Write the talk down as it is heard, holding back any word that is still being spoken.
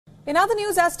In other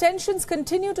news, as tensions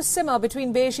continue to simmer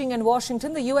between Beijing and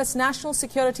Washington, the U.S. National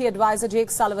Security Advisor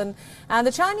Jake Sullivan and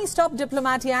the Chinese top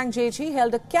diplomat Yang Jiechi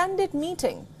held a candid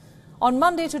meeting on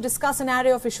Monday to discuss an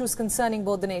array of issues concerning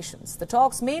both the nations. The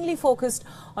talks mainly focused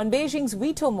on Beijing's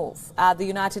veto move at the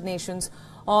United Nations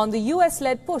on the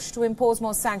U.S.-led push to impose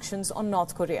more sanctions on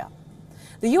North Korea.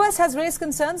 The U.S. has raised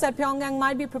concerns that Pyongyang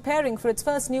might be preparing for its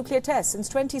first nuclear test since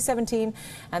 2017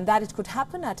 and that it could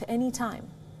happen at any time.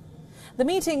 The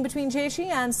meeting between Jiechi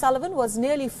and Sullivan was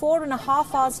nearly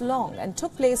 4.5 hours long and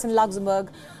took place in Luxembourg.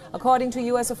 According to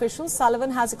U.S. officials,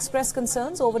 Sullivan has expressed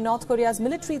concerns over North Korea's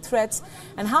military threats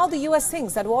and how the U.S.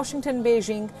 thinks that Washington and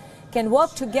Beijing can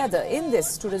work together in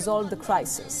this to resolve the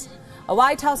crisis. A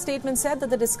White House statement said that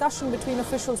the discussion between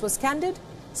officials was candid,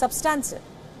 substantive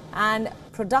and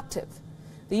productive.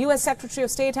 The U.S. Secretary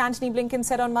of State Antony Blinken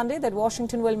said on Monday that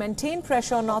Washington will maintain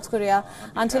pressure on North Korea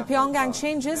until Pyongyang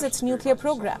changes its nuclear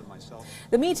program.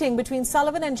 The meeting between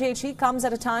Sullivan and Jiechi comes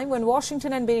at a time when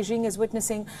Washington and Beijing is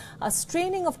witnessing a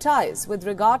straining of ties with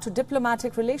regard to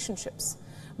diplomatic relationships.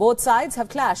 Both sides have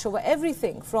clashed over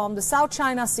everything from the South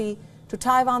China Sea to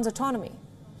Taiwan's autonomy.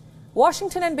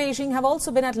 Washington and Beijing have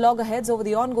also been at loggerheads over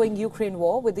the ongoing Ukraine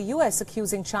war, with the U.S.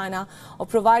 accusing China of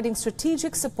providing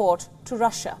strategic support to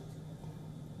Russia.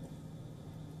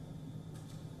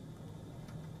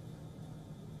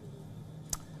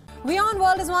 WION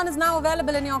World is now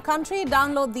available in your country.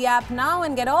 Download the app now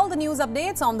and get all the news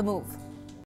updates on the move.